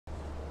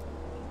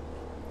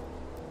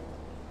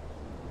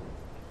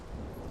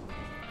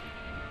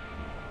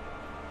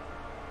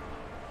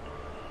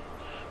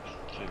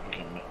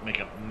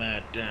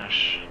mad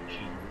dash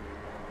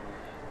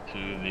to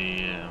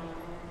the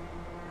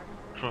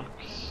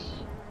trucks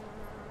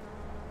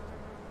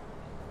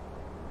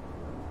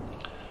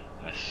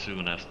as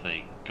soon as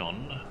they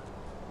gone.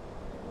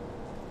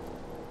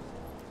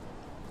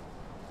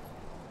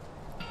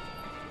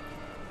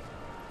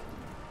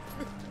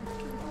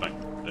 Back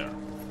there.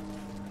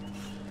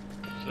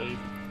 Save.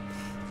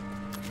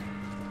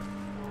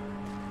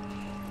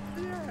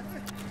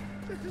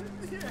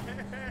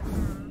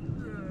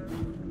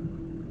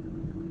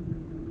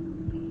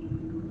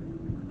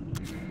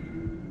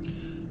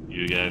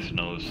 You guys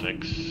knows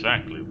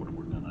exactly what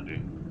we're gonna do.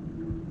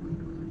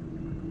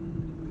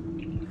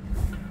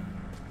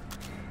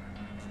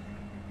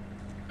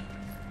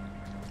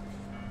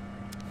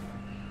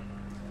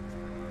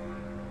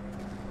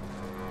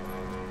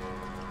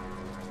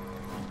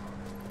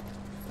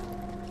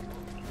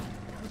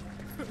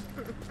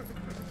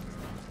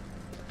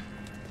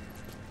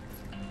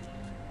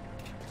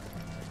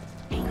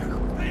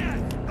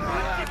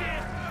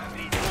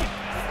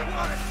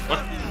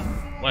 What?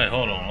 Wait,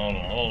 hold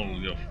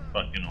your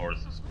fucking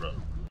horses, bro.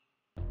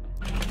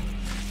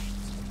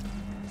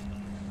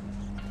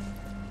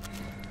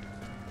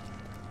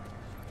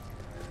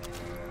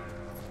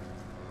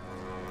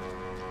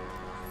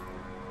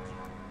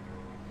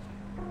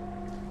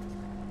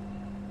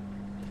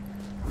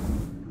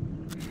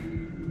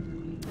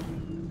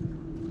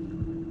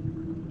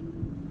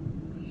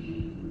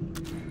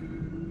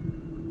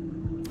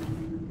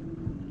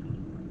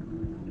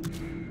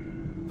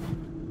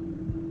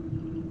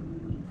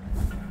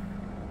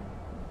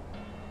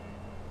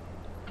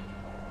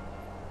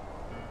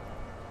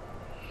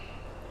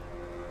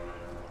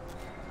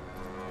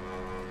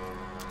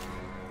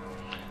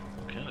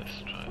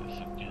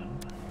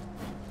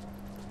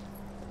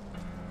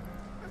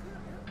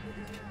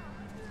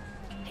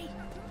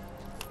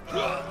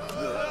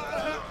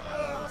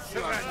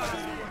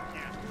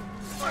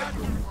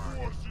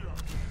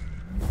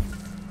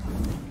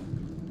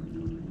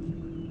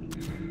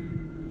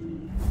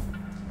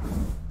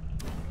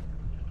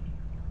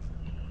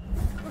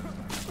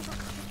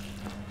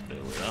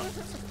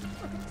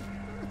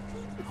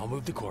 I'll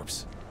move the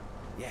corpse.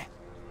 Yeah.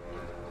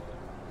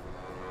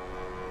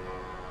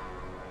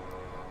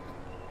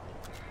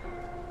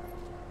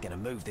 Gonna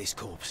move this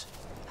corpse.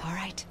 All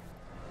right.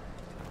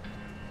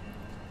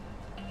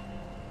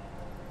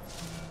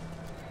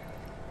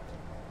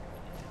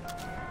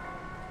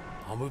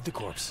 I'll move the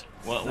corpse.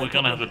 Well, we're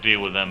gonna have to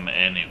deal with them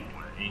anyway,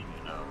 you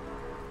know.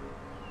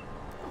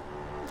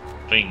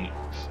 Things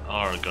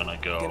are gonna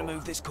go Gonna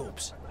move this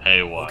corpse.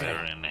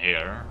 haywire in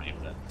here, if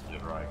that's the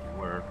right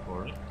word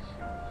for it.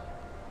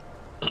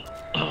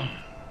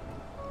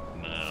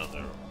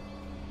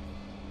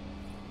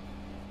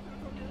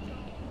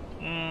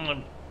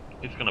 No,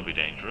 it's gonna be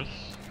dangerous.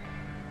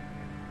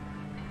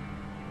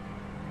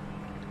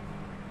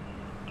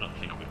 I don't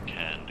think we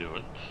can do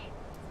it.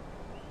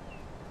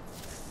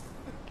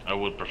 I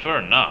would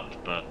prefer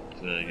not, but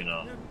you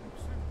know,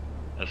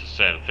 as I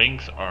said,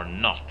 things are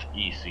not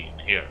easy in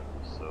here,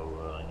 so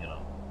you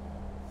know.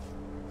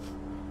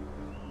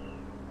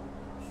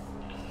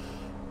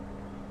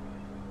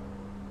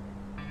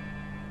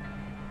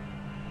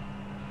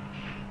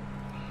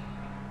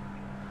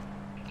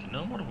 You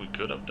know what we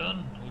could have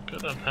done? We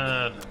could have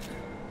had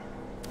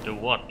the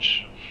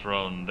watch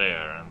from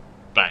there and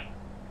bang,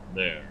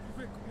 there.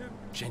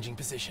 Changing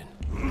position.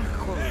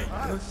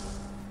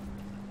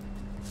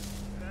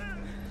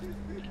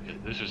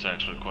 This is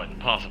actually quite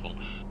impossible.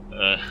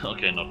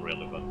 Okay, not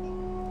really, but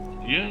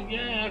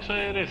yeah, actually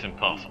it is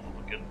impossible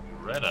to get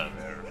rid of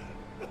there.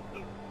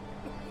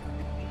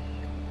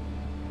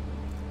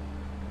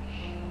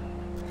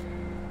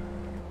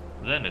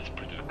 Then it's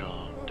pretty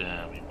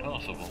goddamn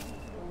impossible.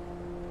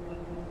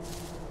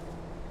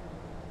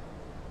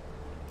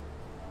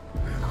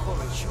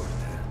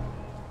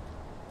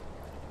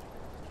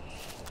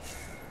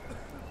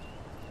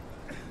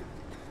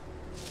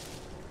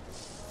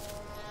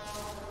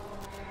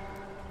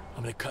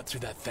 I'm gonna cut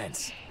through that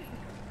fence.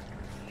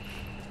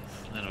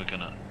 Then we're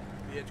gonna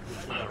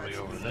hurry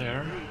over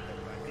there.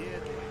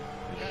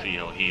 Let's see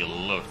how he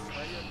looks.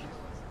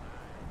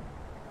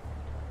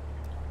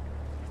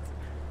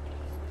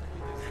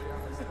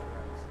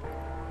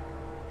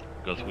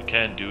 Because we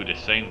can't do the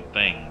same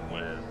thing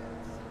with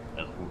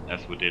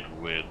as we did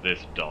with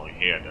this doll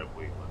here that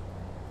we were.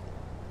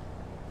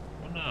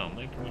 Oh no,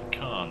 maybe we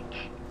can't.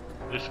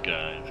 This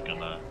guy is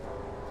gonna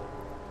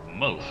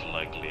most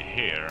likely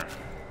here.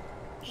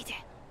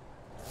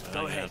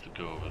 Go ahead. Have to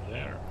go over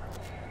there.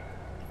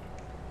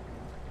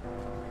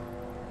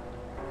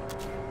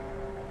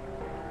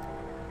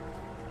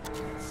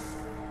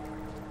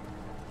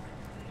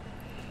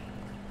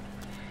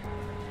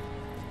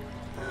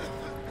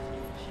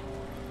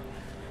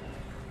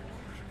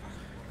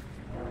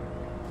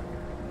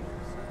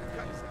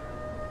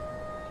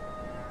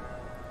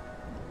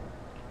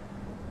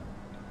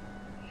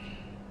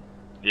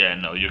 Yeah,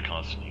 no, you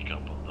can't sneak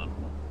up on them.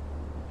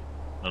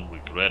 Not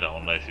with Greta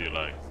unless you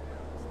like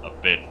a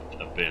bit,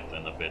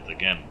 and a bit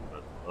again,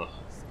 but ugh.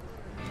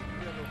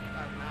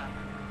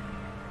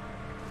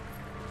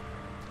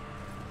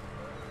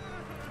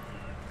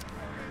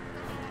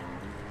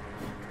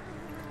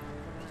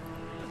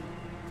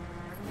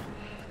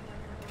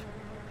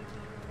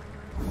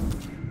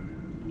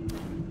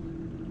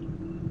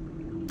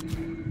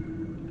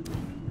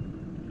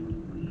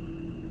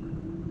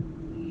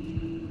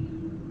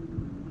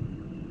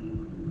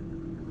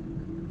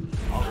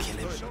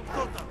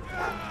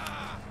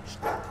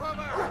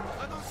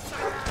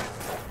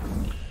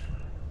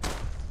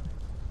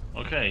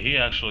 Okay, he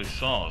actually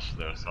saw us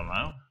there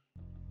somehow.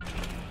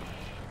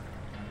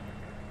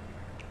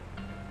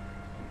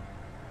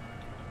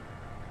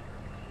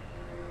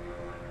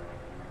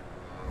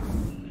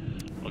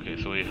 Okay,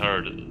 so he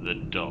heard the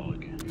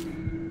dog.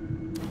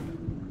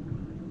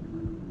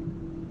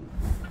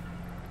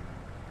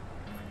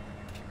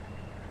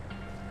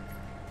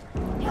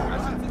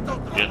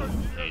 Yep,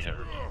 he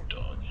heard the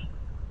dog.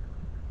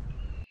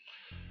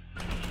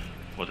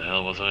 What the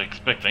hell was I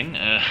expecting?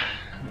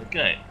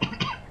 Okay.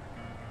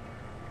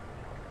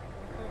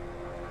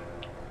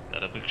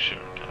 Gotta make sure,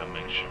 gotta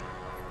make sure.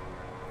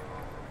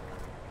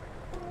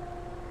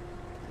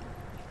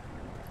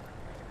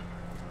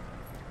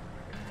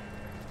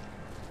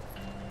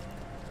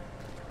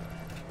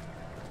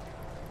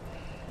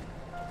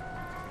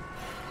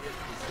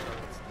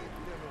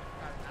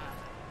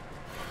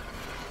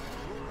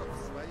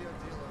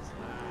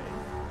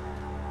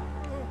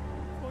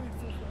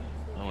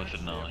 How is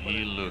it now?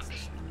 He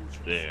looks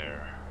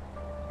there.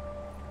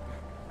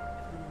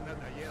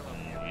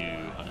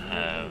 You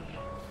have...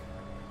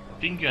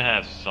 I think you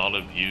have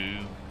solid view.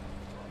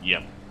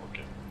 Yep,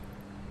 okay.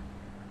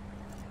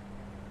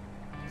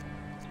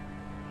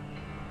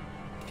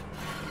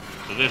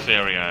 So this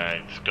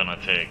area, it's gonna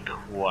take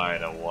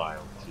quite a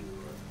while to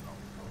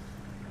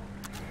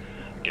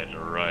get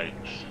right.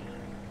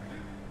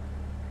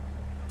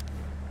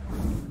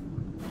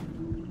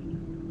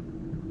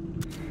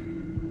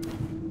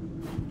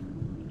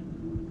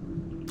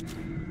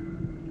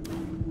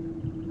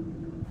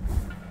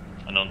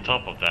 And on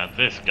top of that,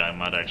 this guy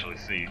might actually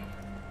see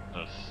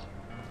us.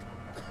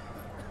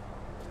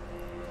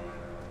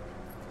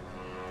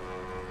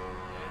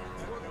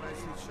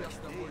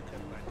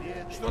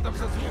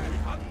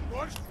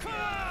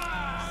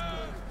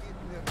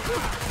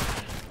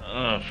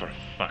 Oh, for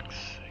fuck's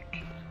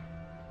sake.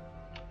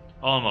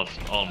 Almost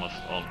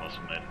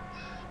made it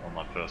on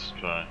my first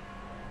try.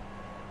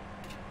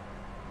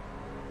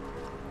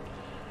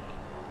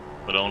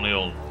 But only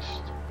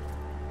almost.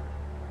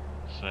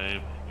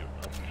 Save, you're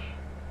up.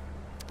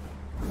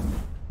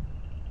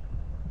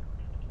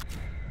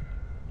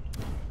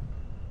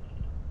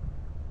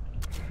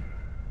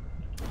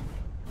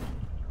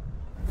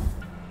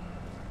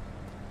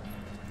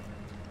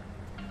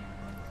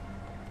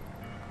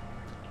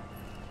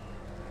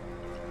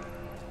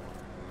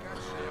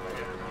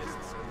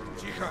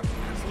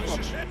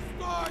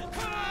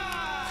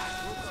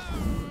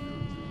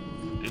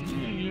 Didn't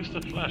you use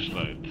the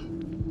flashlight?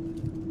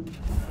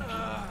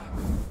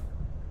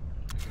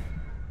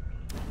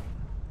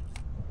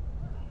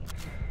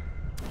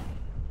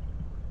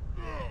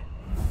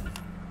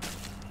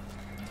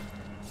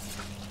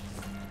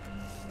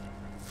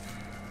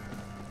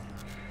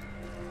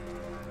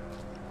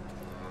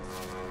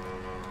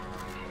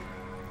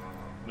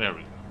 There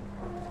we go.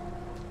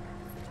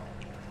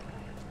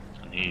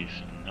 And he's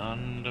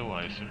none the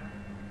wiser.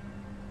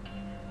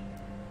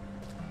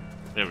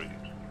 There we go.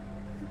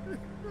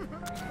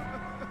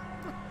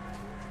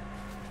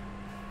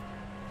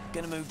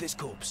 Gonna move this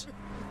corpse.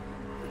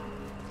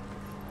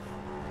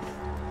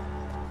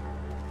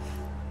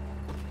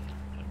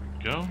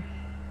 There we go.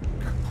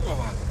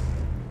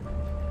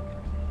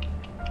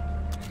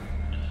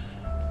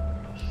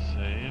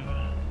 Save.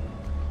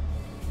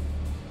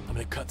 I'm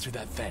gonna cut through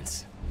that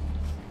fence.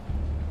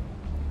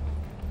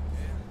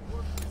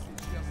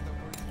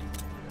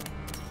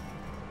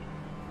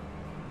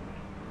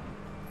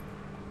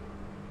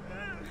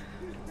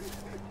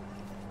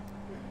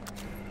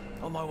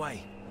 On my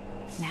way.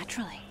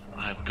 Naturally.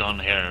 I've gone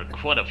here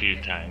quite a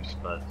few times,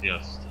 but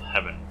just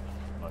haven't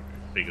like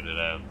figured it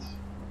out.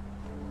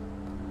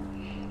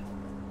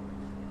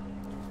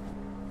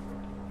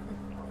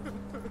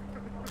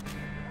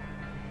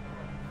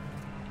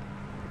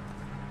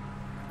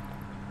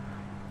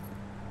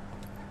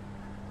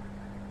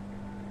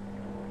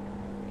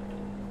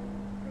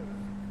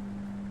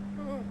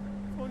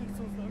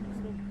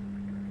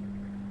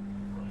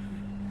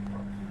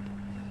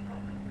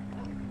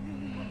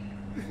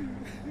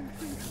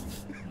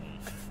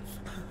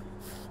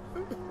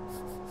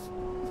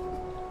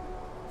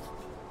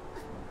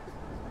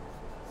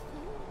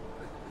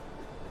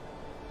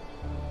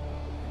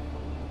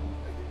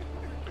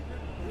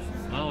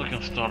 Well, we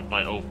can start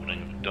by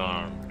opening the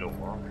darn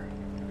door.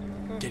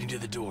 Getting to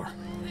the door.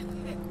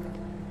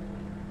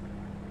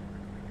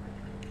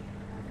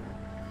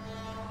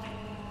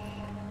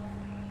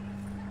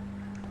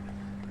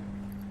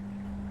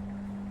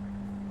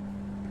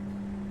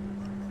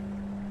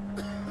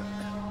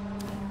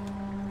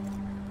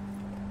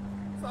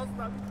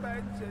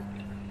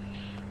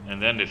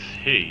 And then it's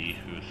he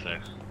who's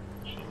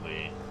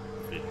actually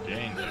the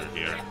danger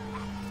here.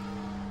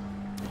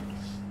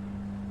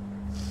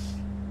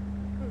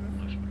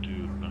 Let's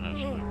do perhaps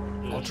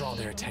like this. I'll draw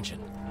their attention.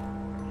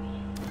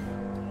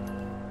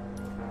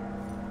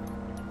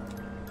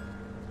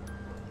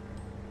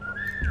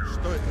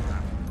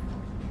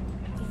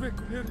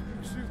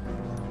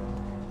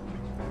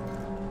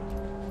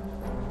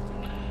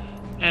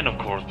 And of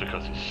course,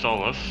 because he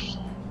saw us,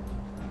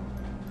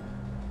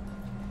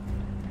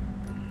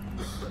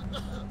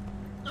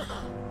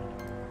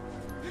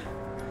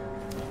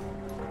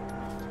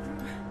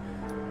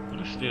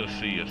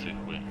 see us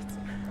if we...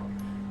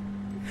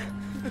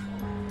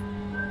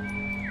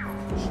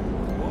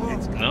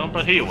 No,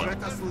 but he will.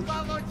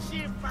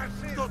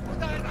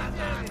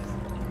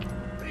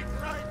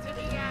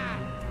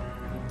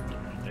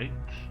 Eight.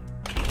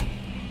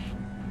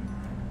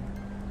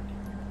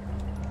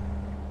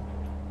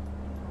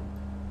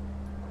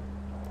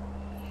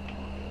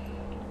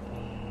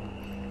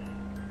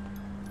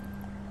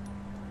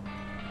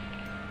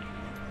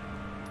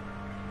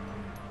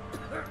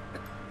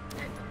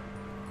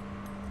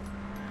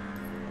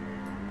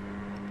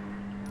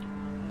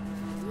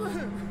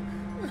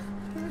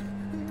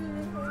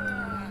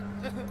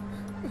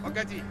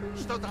 Погоди,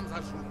 что там за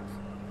шум?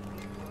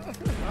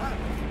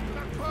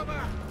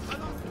 Знакомо! А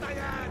ну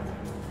стоять!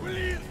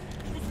 Блин!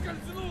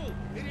 Ускользнул!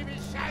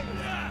 Перемещай!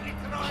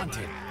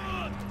 Прикрой!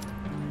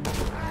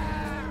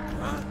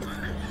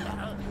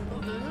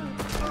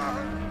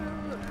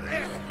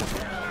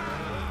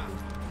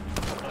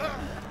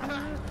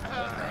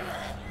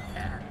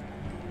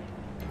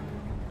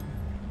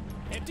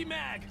 Empty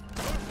mag!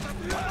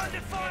 I'm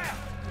under fire!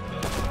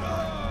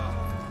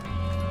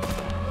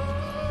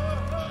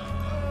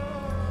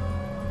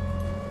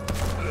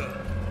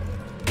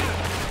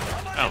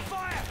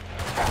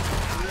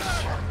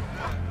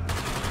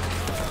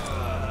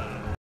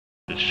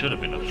 This should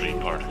have been a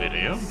 3-part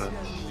video, but,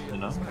 you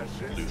know,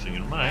 losing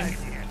your mind.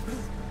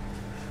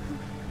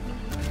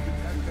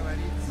 Как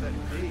говорится,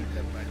 бей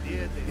до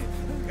победы,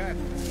 как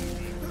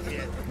нибудь.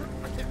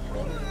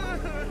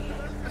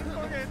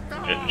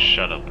 Getting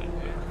shut up.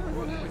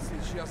 Вот мы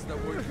сейчас с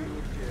тобой в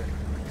юрке.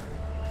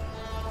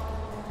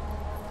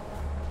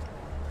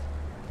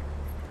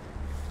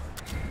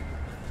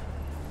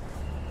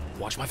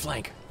 Watch my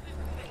flank.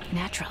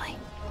 Naturally.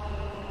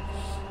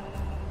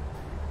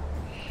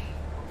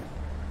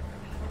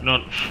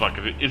 No, fuck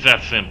it. It's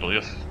that simple.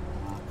 Just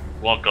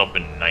walk up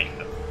and knife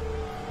them.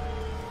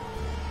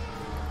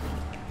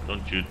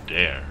 Don't you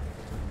dare.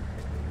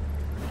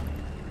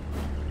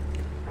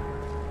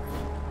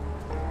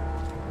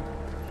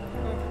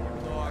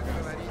 Но, как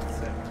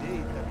говорится,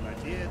 бей до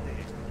победы.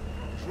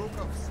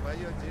 Жуков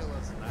свое дело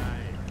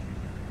знает.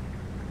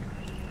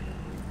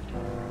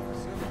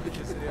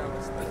 Все-таки зря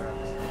мы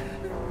старались.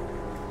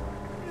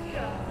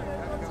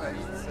 Как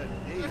говорится,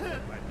 бей до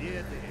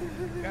победы,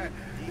 как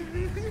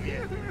дикий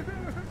зверь.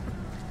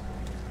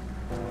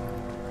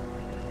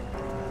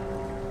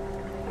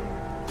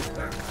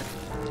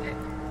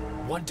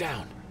 One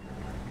down.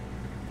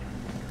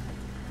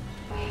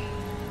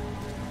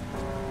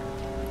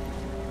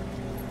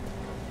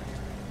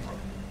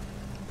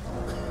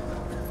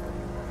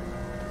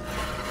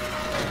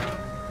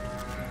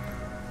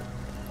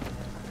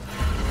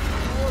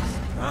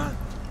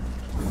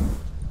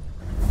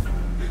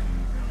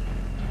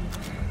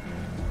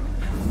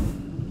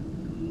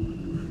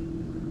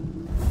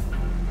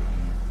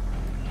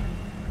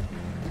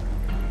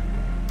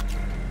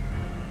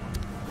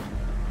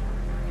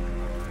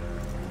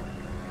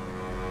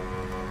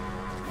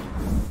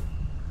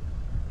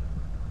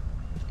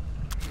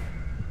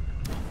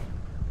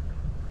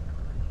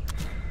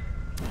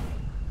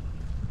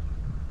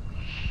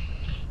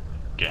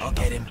 I'll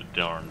get him. The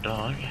darn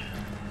dog.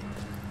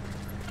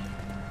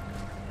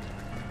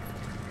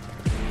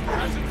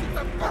 Кажется,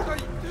 там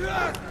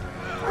какой-то...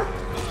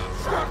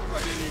 Черт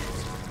побери!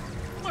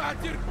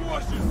 Матерь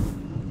Божья!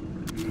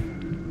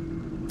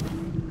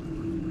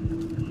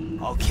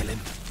 I'll kill him.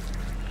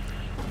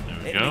 There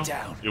we Enemy go.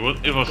 down. It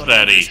was Got that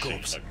all the easy.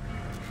 scopes.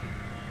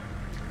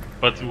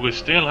 But we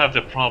still have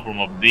the problem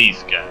of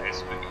these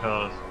guys,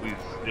 because we're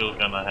still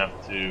gonna have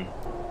to,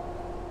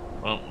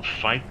 well,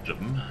 fight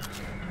them.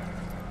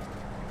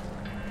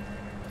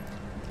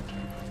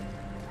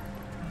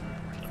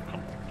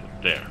 Come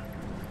there.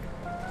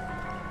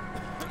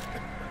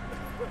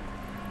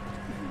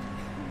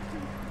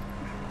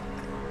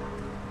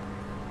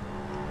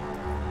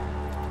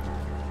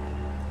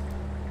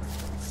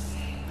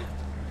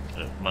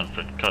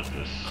 Manfred, cut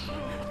this.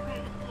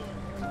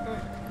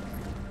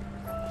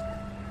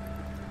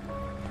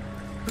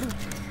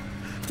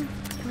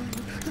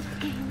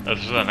 As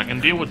I said, I can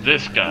deal with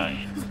this guy.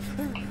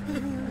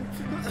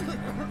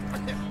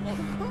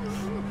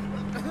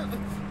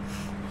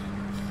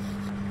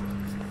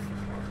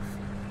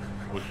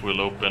 Which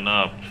will open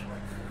up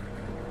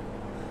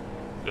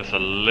just a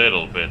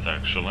little bit,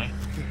 actually.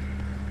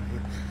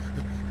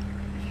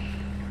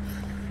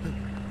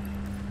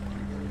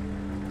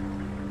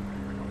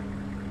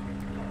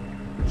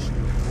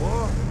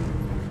 Чего?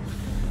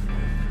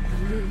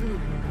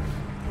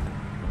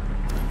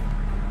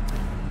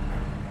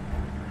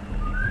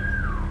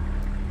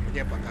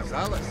 Мне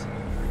показалось.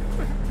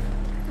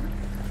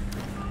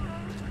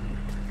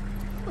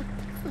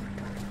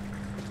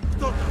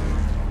 Кто там?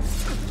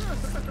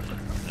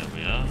 There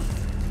we are.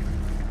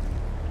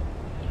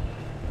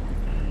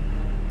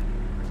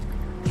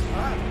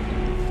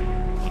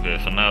 Okay,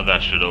 so now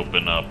that should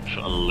open up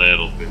a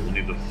little bit. We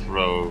need to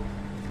throw.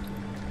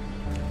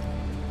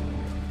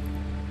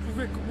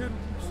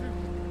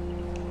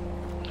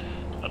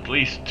 At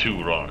least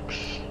 2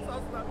 rocks.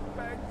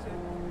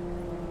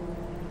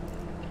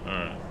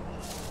 Alright.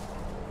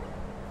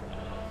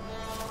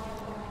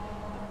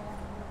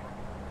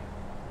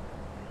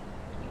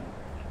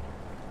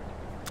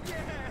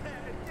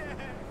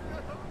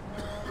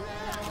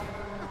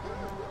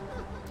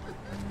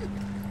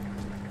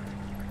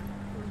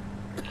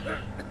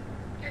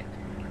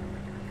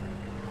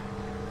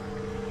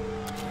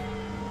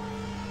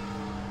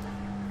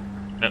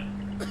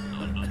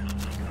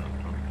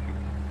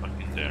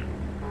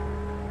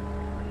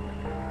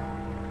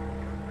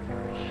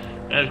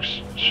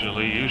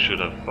 Actually, you should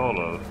have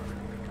followed.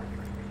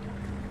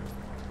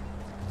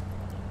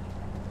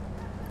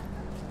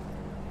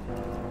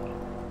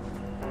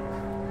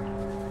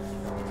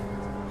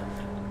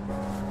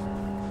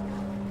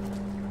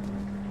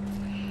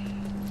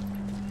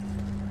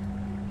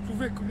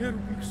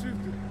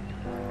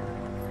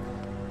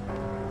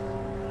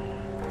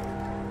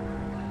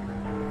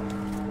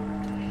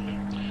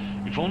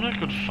 If only I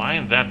could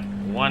find that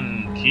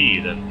one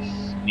key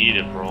that's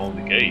needed for all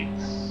the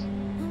gates.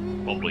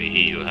 Probably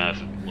he who has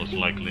it, most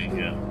likely,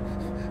 yeah.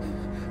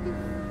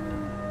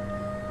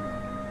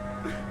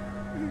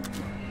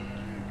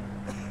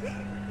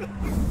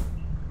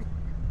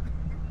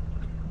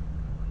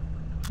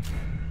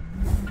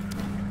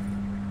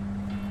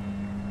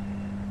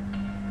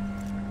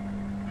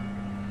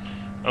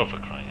 Oh, for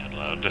crying out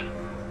loud.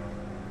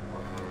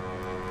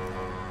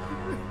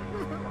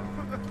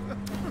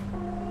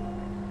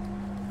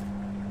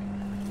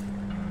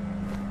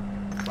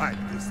 Бать,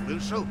 ты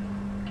слышал?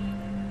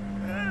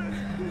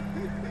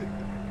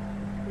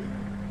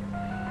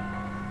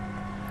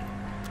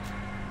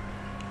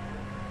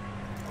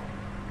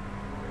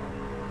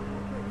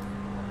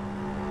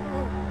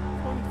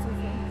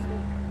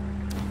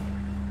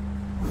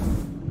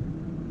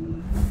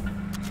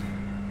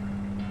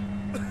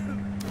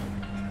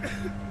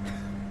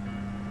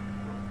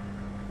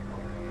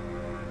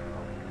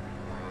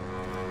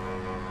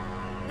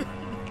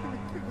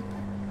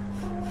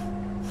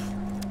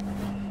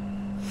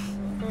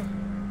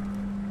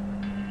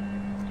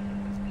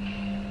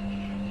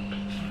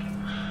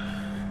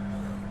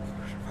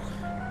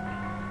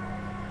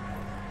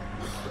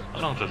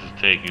 How long does it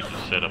take you to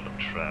set up a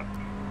trap?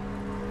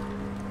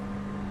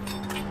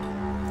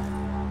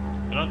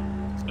 You know,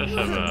 let's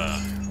have a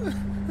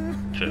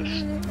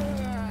test.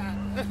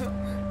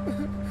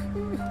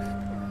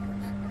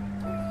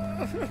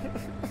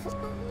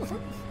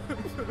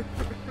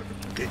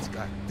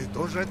 Петька, ты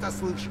тоже это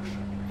слышишь?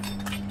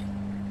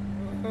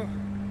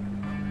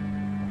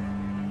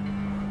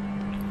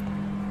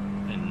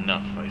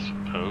 Enough, I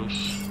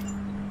suppose.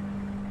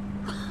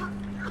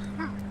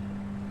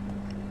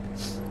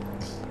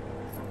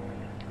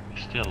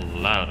 Still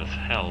loud as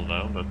hell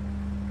though, but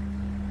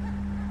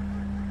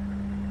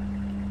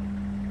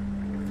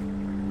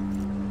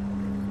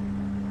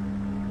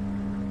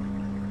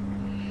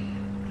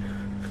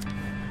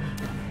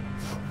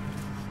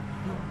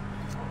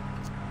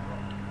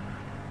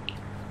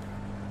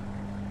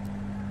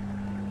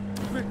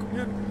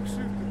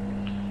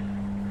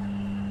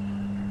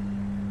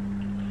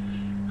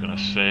gonna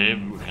save.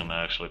 We can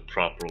actually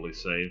properly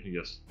save,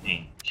 just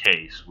in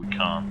case we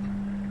can't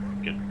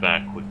get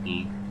back with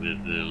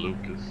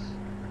Lucas.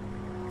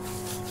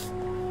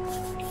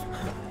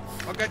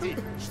 Погоди,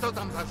 что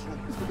там за шум?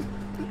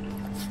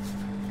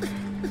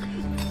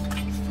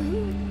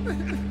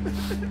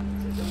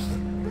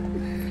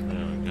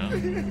 There we go.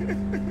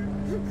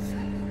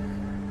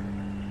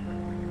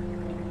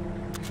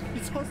 I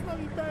co z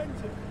nami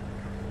będzie?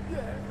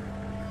 Nie.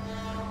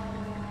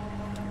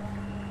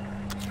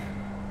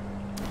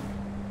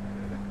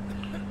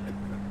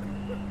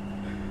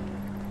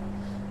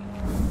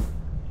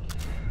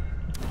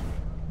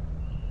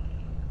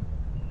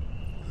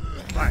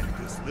 Бать,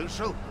 ты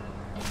слышал?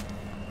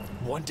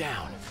 One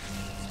down.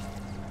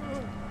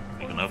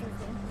 Picking up.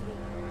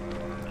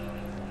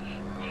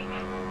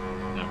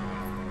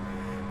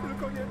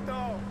 Tylko nie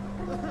to.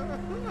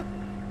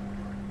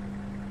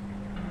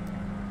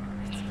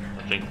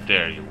 I think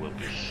there you will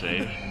be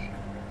safe.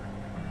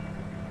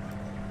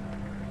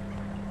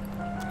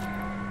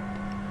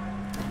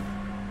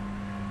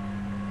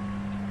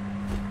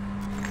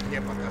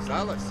 Мне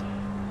показалось.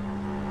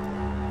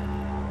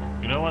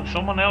 You know what?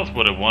 Someone else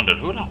would have wondered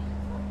who the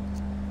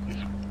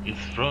is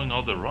throwing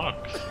all the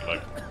rocks.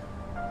 Like,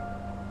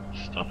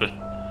 stop it.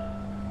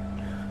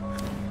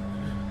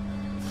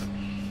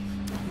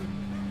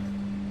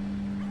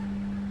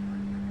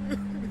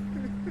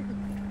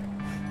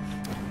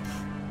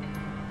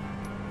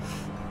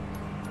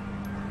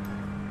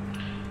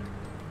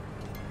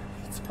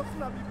 Co z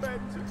nami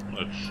będzie?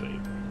 Let's see.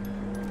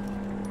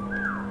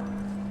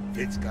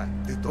 Петька,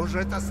 ты тоже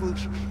это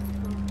слышишь?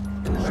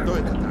 Что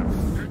это там?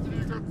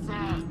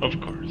 Of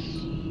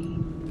course.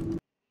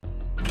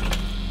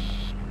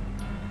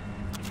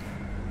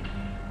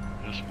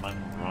 Just my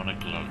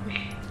moronic luck.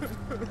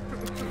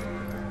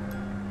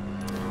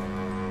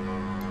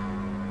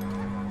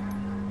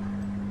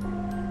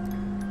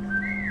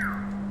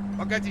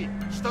 Погоди,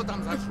 что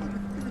там за шум?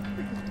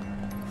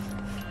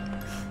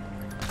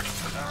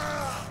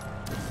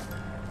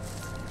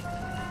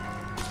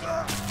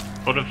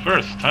 For the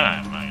first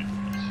time, mate.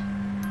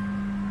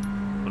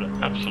 For the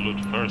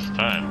absolute first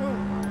time.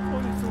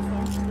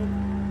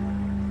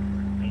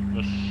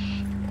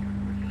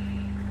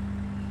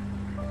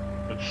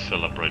 Let's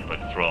celebrate by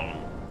throwing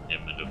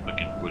him in the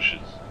fucking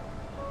bushes.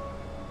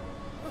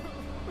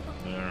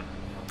 There.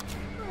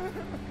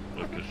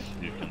 Lucas,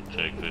 you can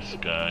take this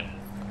guy.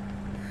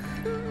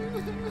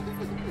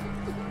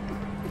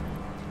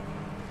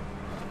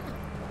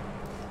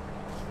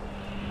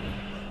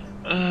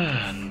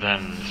 And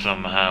then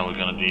somehow we're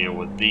gonna deal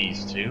with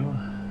these two.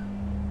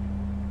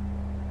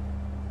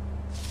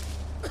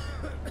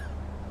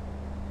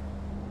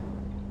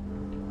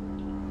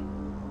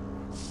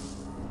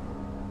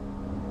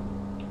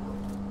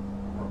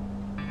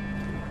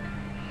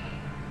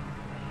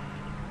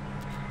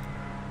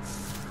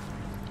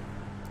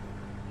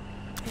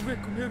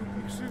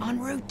 En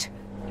route.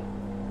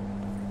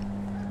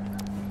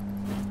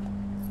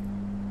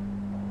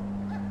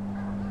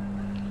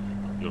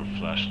 Your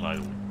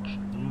flashlight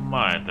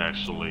might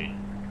actually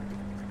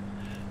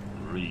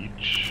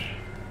reach.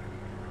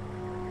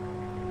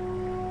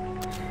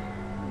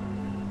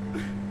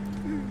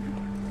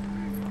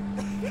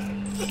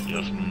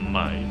 Just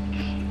might.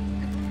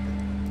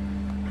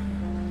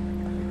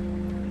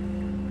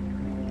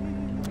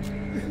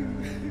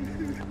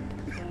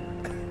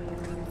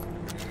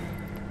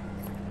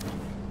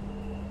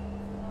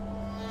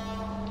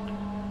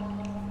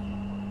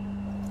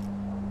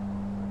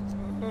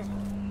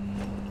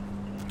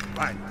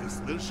 Вань, ты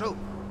слышал?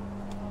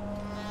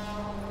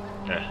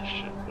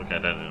 Shit. Okay,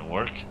 that didn't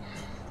work.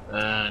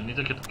 Need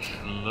to get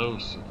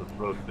close to the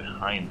road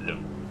behind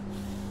him.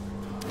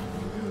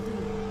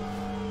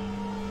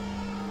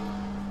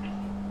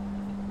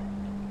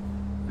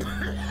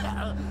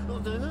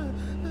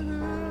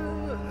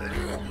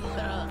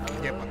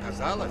 Мне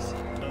показалось.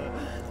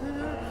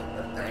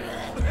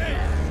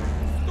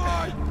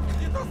 Стой!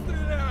 Не то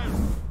стреляй!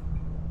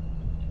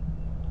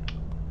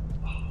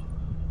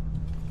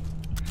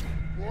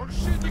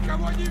 Больше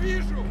никого не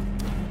вижу!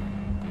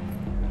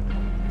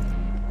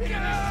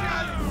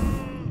 Перемещаю!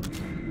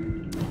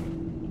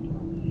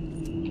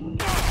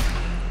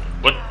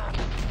 What?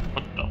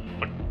 What the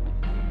fuck?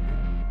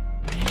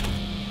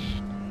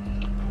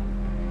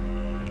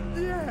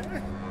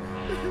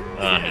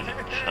 I need to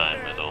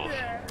time it off.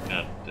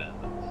 God damn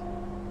it.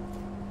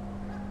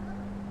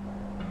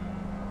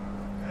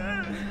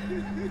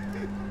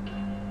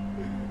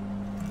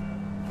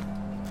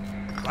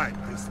 Вань,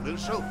 ты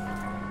слышал?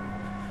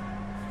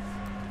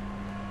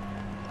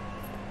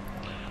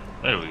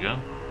 There we go.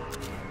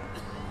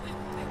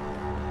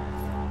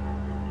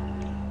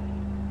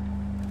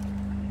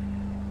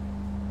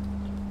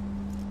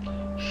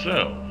 So,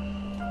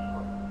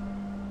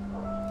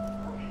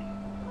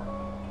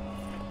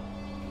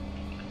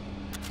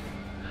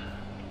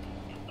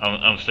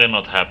 I'm still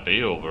not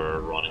happy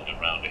over running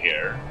around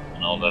here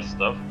and all that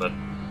stuff, but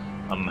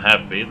I'm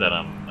happy that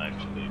I'm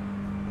actually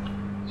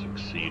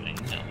succeeding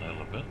a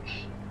little bit.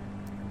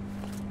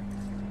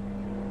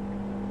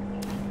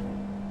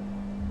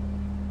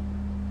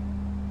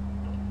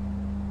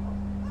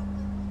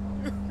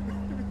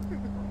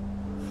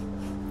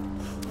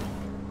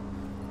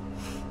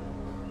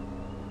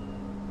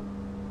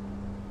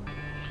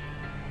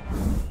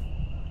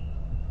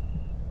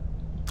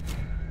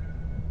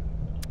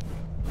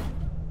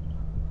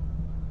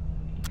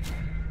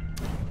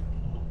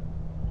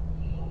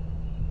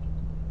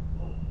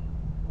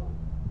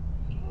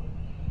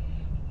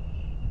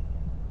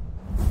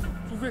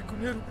 Vai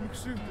comer o que me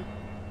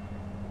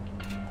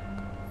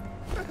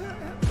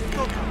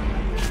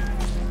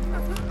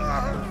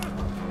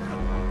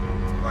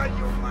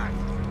Твою мать!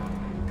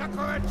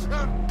 Какого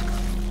черта?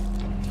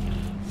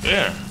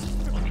 There.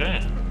 Okay.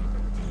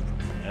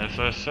 As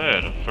I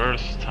said,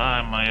 first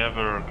time I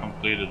ever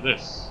completed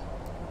this.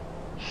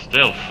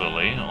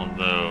 Stealthily,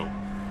 although,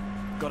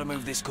 Gotta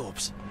move this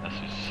corpse. as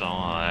you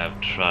saw, I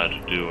have tried to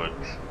do it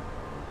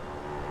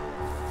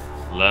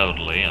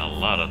loudly a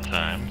lot of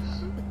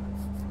times.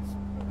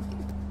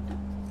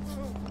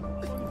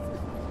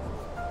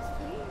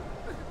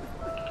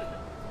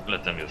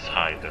 Let them just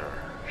hide their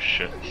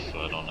shit,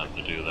 so I don't have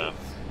to do that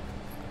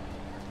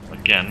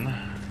again.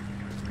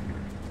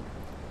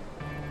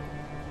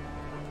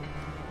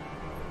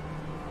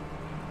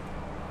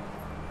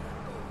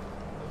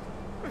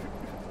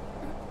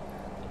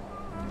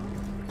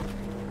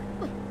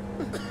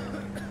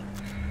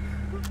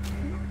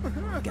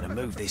 Gonna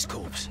move this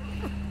corpse.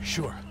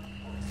 Sure.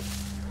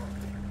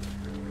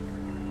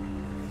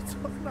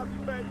 Co z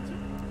nami będzie?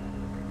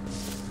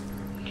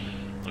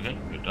 Okay,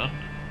 you're done.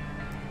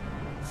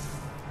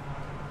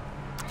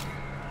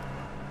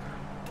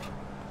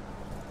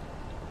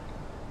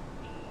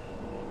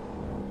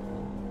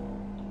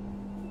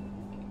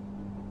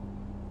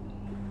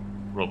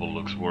 Rubble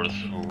looks worth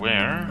a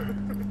wear.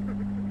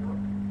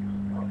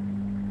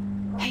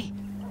 Hey,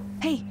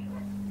 hey,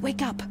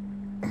 wake up.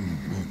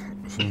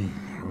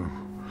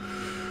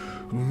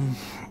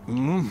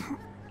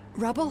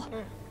 Rubble,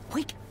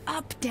 wake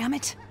up, damn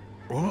it.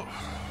 What?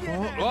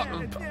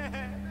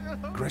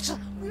 Gretel?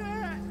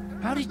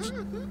 How did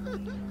you...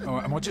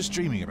 Oh, am I just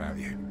dreaming about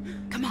you?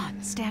 Come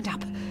on, stand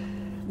up.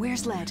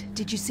 Where's Led?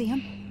 Did you see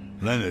him?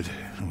 Leonard?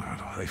 Well,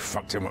 they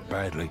fucked him up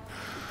badly.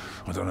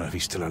 I don't know if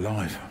he's still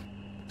alive.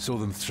 Saw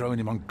them throwing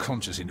him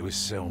unconscious into his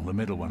cell, the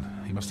middle one.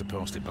 He must have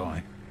passed it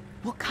by.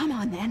 Well, come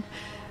on then.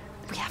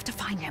 We have to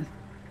find him.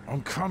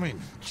 I'm coming.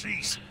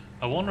 Jeez.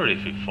 I wonder if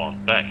he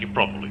fought back. He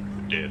probably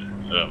did.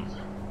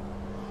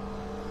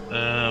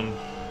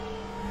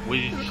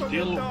 We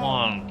still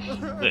want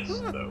this,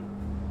 though.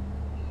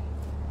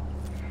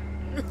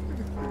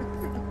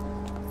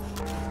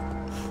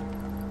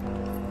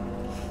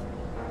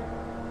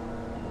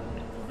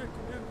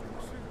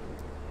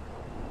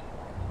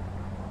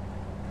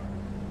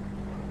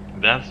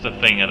 That's the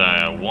thing that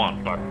I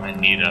want, but I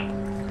need a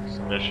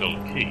special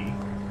key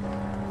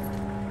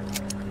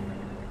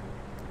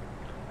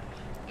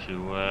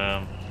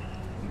to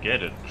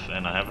get it,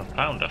 and I haven't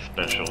found a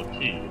special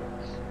key.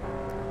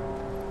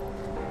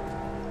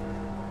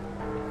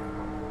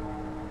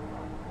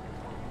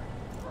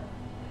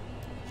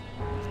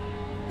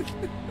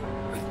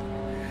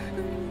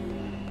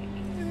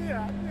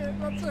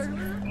 Send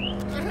you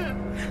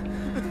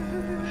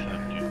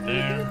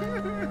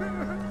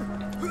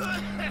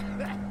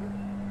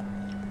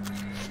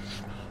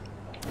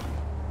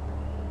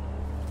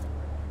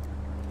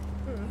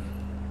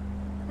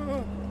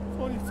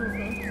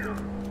there.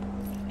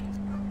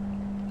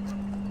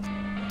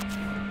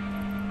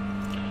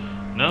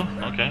 No?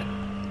 Okay.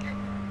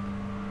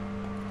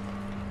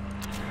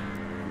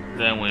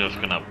 Then we're just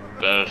gonna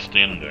burst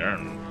in there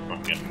and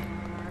fucking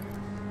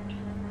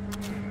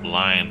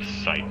blind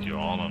sight you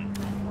all and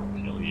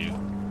kill you.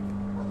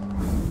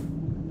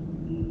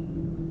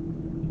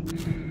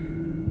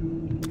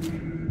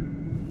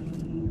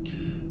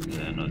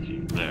 Then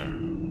nothing there.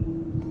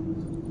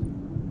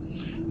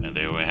 And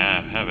there we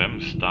have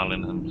him,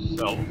 Stalin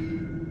himself.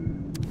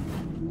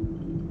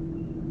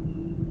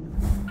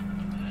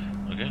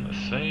 Okay, let's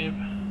save.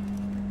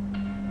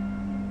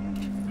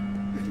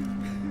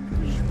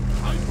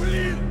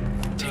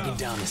 Taking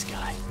down this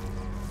guy.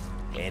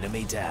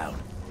 Enemy down.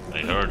 I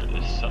heard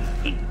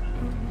something.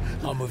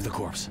 I'll move the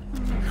corpse.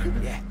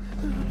 Yeah.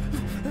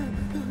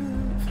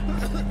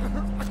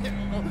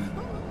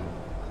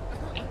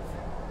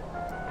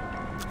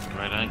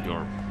 Right at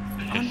your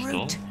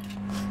pistol.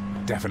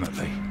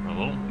 Definitely.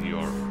 Well,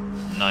 your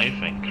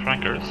knife and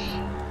crackers.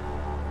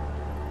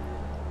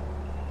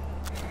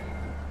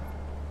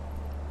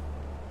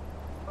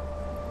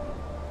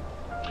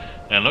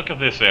 And look at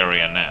this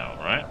area now,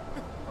 right?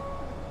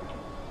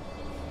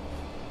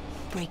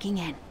 Breaking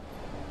in.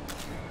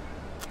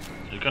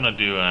 You're gonna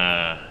do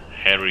a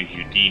Harry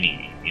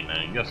Houdini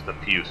in just a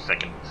few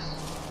seconds.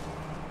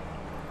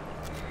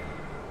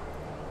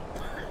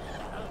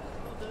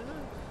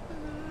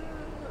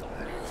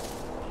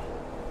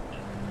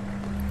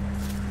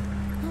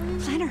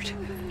 Leonard!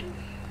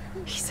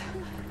 He's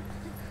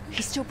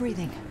still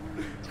breathing.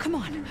 Come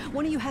on,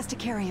 one of you has to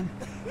carry him.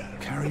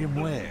 Carry him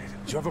where?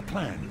 Do you have a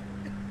plan?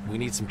 We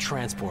need some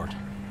transport.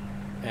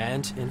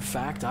 And, in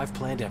fact, I've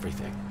planned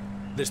everything.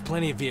 There's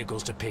plenty of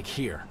vehicles to pick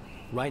here.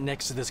 Right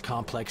next to this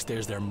complex,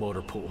 there's their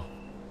motor pool.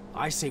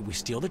 I say we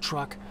steal the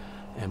truck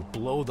and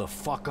blow the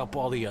fuck up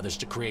all the others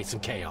to create some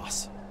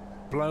chaos.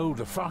 Blow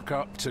the fuck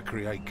up to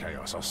create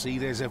chaos. I see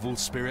there's Evil's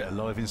spirit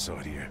alive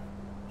inside of you.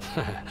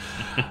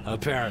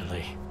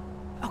 Apparently.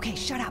 Okay,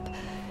 shut up.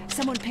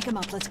 Someone pick him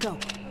up, let's go.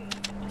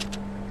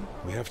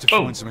 We have to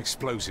find some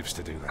explosives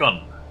to do that.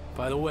 Gun.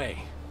 By the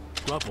way,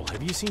 Ruppel,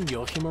 have you seen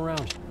Joachim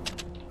around?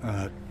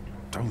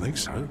 Don't think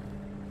so.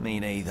 Me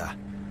neither.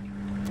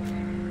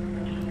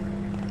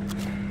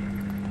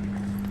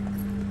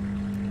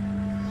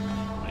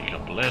 Pick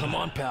up lead. Come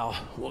on, pal.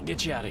 We'll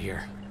get you out of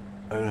here.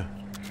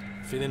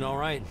 Feeling all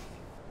right?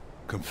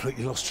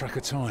 Completely lost track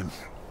of time.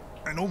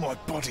 And all my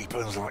body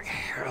burns like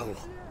hell.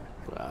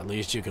 Well, at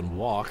least you can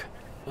walk,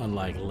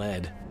 unlike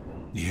lead.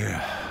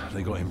 Yeah,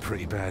 they got him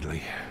pretty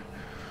badly.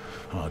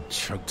 I'd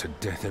choke to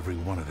death every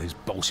one of these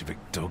Bolshevik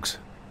dogs.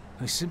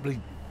 They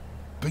simply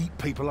beat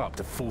people up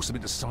to force them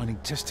into signing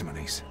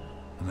testimonies.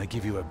 And they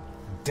give you a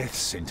death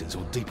sentence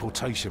or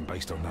deportation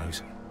based on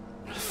those.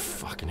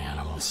 Fucking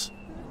animals.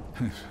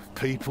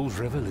 People's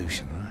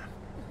revolution, huh?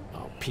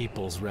 Oh,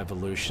 people's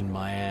revolution,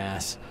 my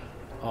ass.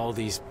 All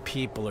these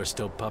people are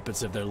still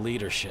puppets of their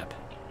leadership.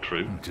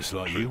 True. Just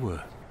like you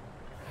were.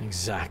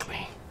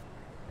 Exactly.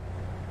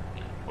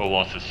 Or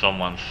was it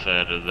someone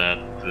said that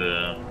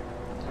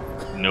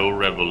no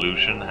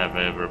revolution have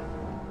ever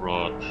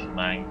brought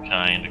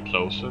mankind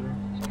closer?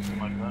 Something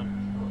like that.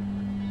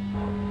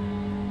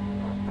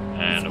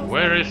 And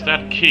where is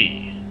that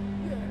key?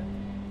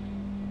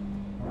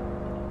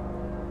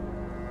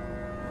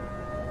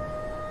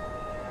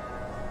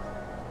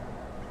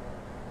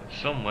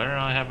 Somewhere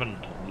I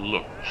haven't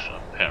looked,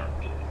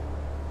 apparently.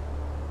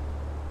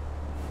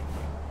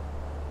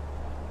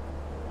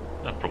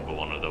 Not probably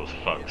one of those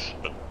fucks,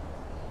 but...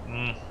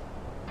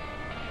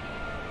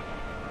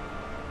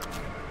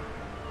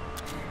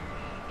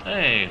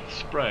 Hey, it's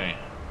spray.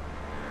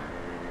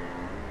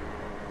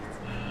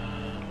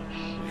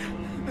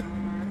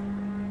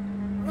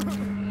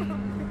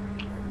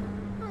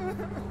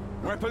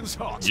 Weapons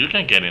hot. You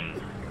can get in.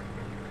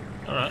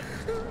 Alright.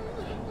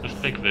 Let's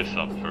pick this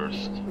up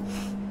first.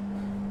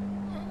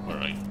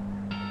 Alright.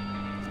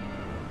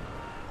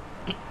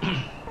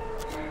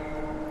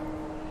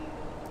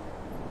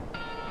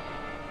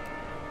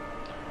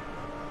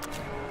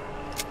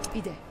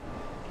 Ide.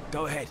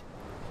 Go ahead.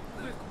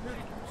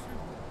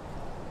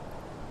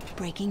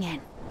 Breaking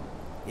in.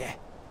 Yeah.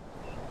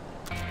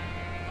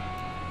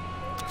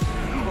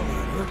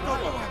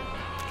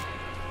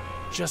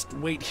 Just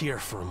wait here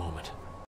for a moment.